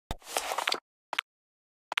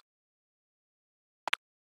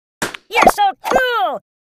You're so cool!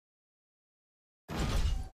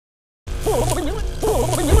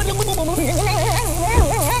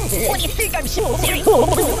 What do you think I'm Siri?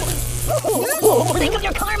 Think of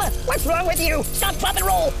your karma! What's wrong with you? Stop, drop, and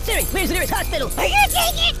roll! Siri, where's the nearest hospital? Are you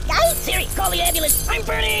taking it? Siri, call the ambulance! I'm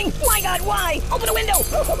burning! My God, why? Open a window!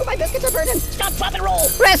 My biscuits are burning! Stop, drop, and roll!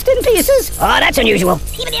 Rest in pieces! Oh, that's unusual!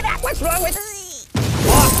 What's wrong with...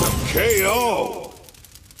 Awesome KO!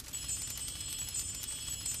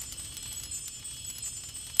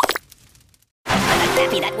 I'm not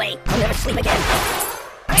happy that way. I'll never sleep again.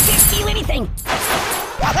 I can't feel anything!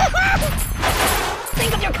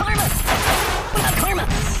 Think of your karma! What about karma?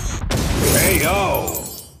 KO!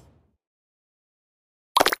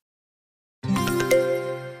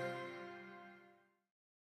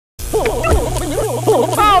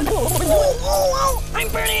 I'm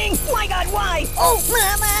burning! My God, why? Oh,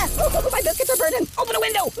 Mama! My biscuits are burning! Open a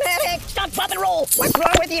window! Medic! Stop, drop, and roll! What's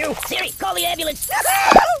wrong with you? Siri, call the ambulance!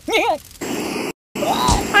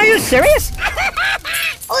 Are you serious?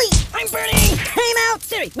 Oi! I'm burning! Time out!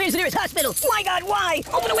 Siri, where's the nearest hospital? My God, why?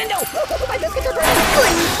 Open a window! My biscuits are burning!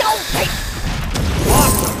 Don't!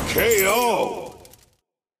 Awesome KO!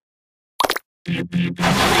 Think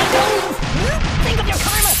of your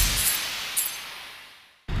karma!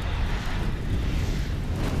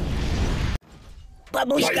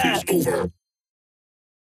 Babushka! Over.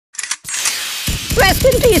 Rest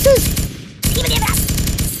in pieces! Even if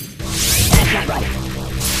that's not right.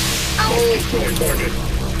 Oh!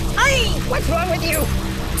 Aye! What's wrong with you?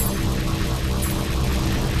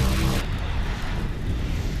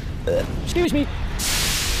 Excuse me.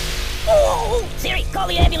 Oh! Siri, call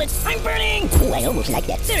the ambulance! I'm burning! Ooh, I almost like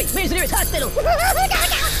that. Siri, where's the nearest hospital?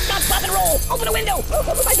 Stop, stop, and roll! Open a window!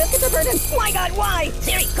 My biscuits are burning! My God, why?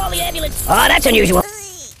 Siri, call the ambulance! Oh, that's unusual.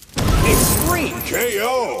 Extreme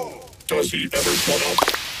KO! Does he ever shut up?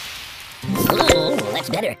 Ooh, that's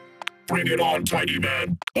better. Bring it on, tiny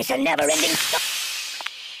man. It's a never-ending story.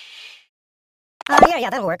 Yeah,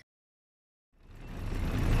 that'll work.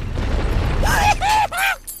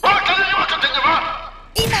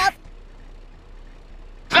 Enough!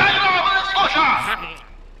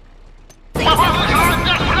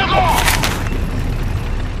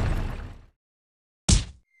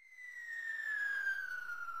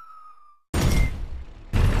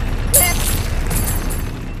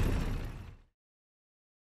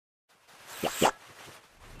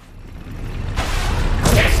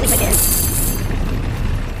 I'll never sleep again.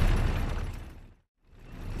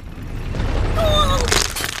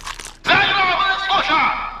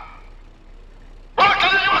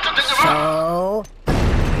 So...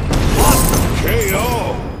 KO!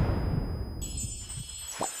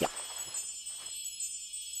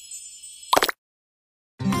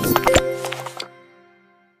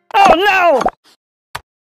 Oh no!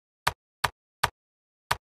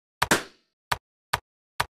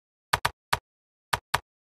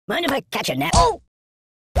 Mind if I catch a nap? Oh!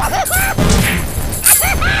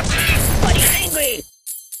 Buddy's angry!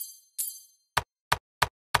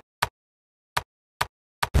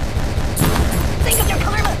 Think of your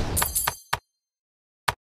karma!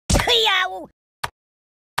 Yow!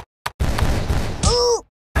 Ooh!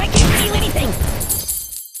 I can't feel anything!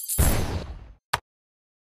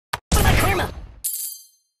 What about karma?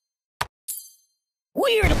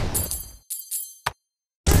 Weird!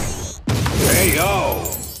 KO!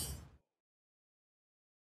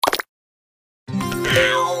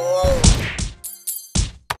 Ow!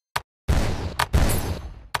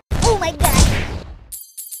 Oh my God!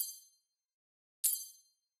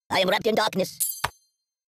 I am wrapped in darkness.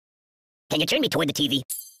 Can you turn me toward the TV?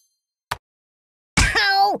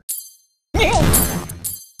 Ow!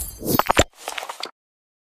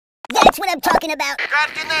 That's what I'm talking about!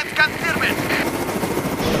 Координат конфirmed.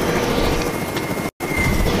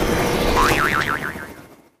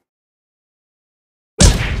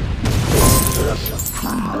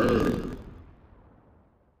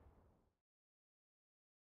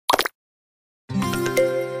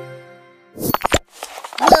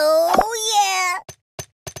 Oh, yeah!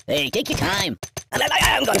 Hey, take your time.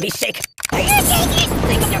 I'm gonna be sick.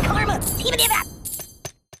 Think of your karma. Even if that.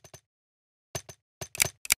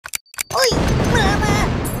 Oi, Mama!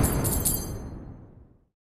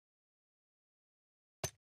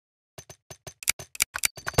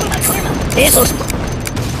 What about karma? This'll...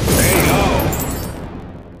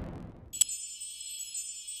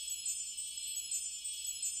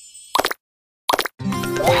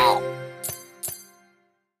 KO!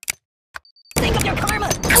 Think of your karma!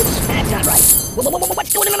 Ouch! That's not right!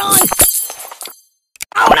 What's going on?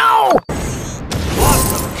 Oh no!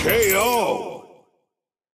 Awesome KO!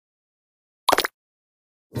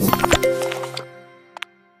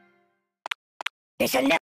 It's a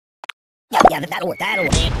yeah, that'll work, that'll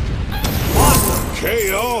work.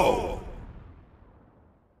 KO!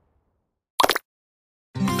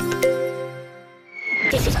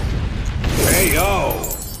 This is a KO!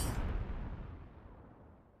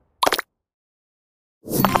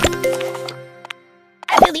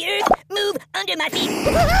 I feel the earth move under my feet.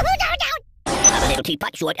 I'm a little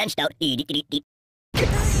teapot, short and stout. KO!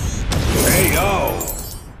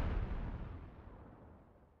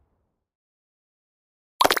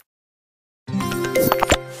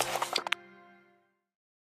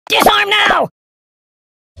 Disarm now!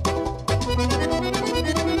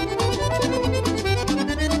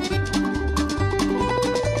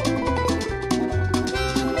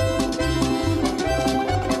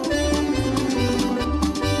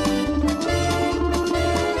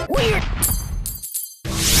 Weird.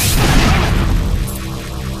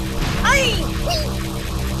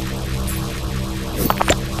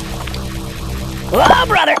 Oh,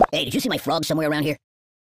 brother! Hey, did you see my frog somewhere around here?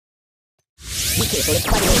 Be careful, it's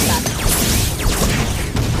quite a ways up.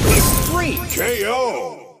 Extreme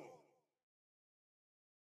KO!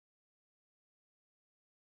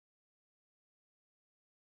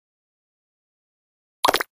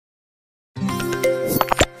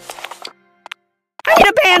 I need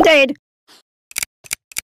a Band-Aid!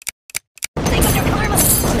 Think of your karma!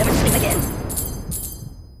 I'll never sleep again.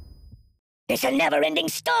 It's a never-ending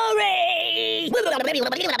story!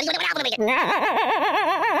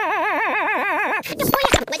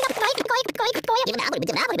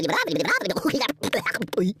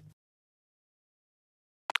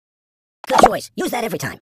 Good choice. Use that every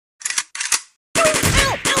time. Ow!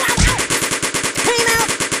 Ow! Ow! Ow! Time out!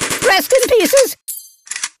 Rest in pieces!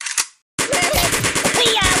 I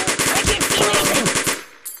can't feel anything!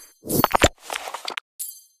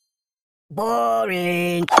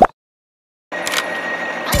 Boring!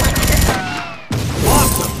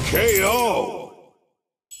 Awesome KO!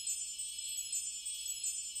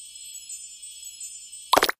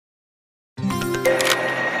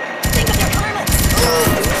 Think of your karma!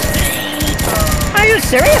 Are you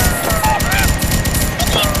serious?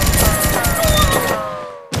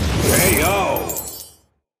 KO!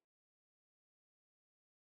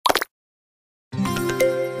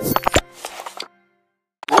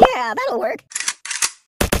 Yeah, that'll work.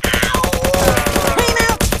 Time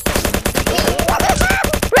out!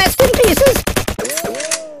 Rest in pieces!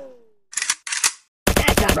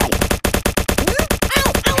 That's not right.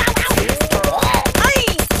 Ow! Ow! Ow! Ow!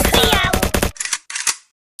 Aye! Ow!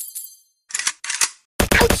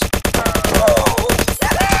 Ouch!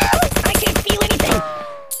 I can't feel anything!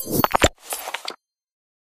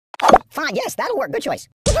 Fine, yes, that'll work. Good choice.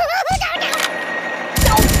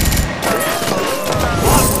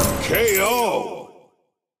 KO!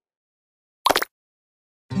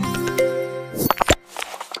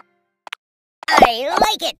 I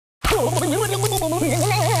like it!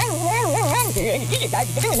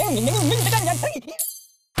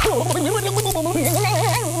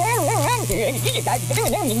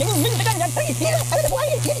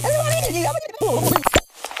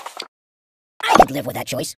 I could live with that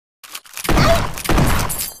choice.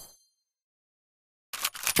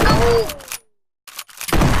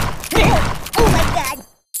 Oh my god!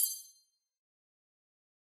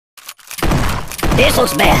 This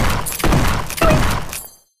looks bad.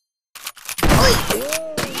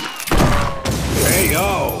 KO!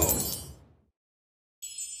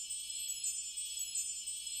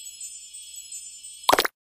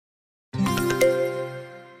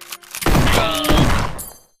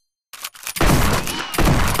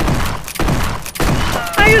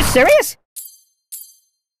 Are you serious?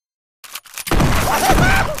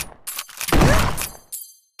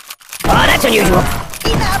 Oh, that's unusual.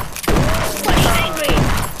 Enough! But he's angry!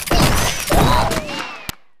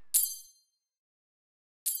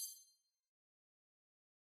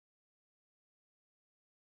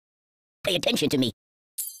 Pay attention to me.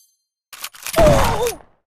 Oh!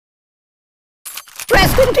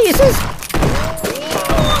 Rest in pieces!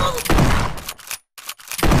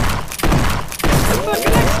 Who's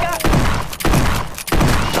your next guy?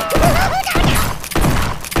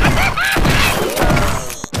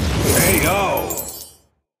 KO!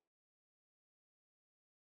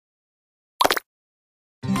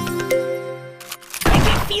 I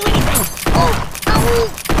can't feel anything! Oh! Ow!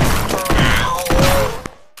 Ow!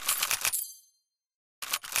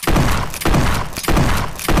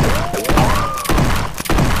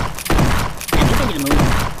 Have you been to the moon?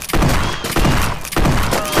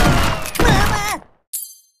 Mama!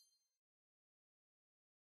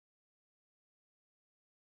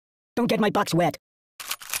 Don't get my box wet.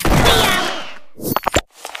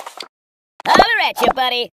 All at you,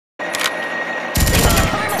 buddy. Oh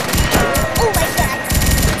my god.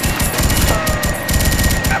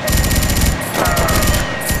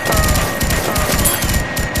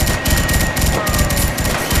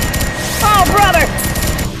 Oh, brother!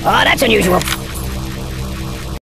 Oh, that's unusual.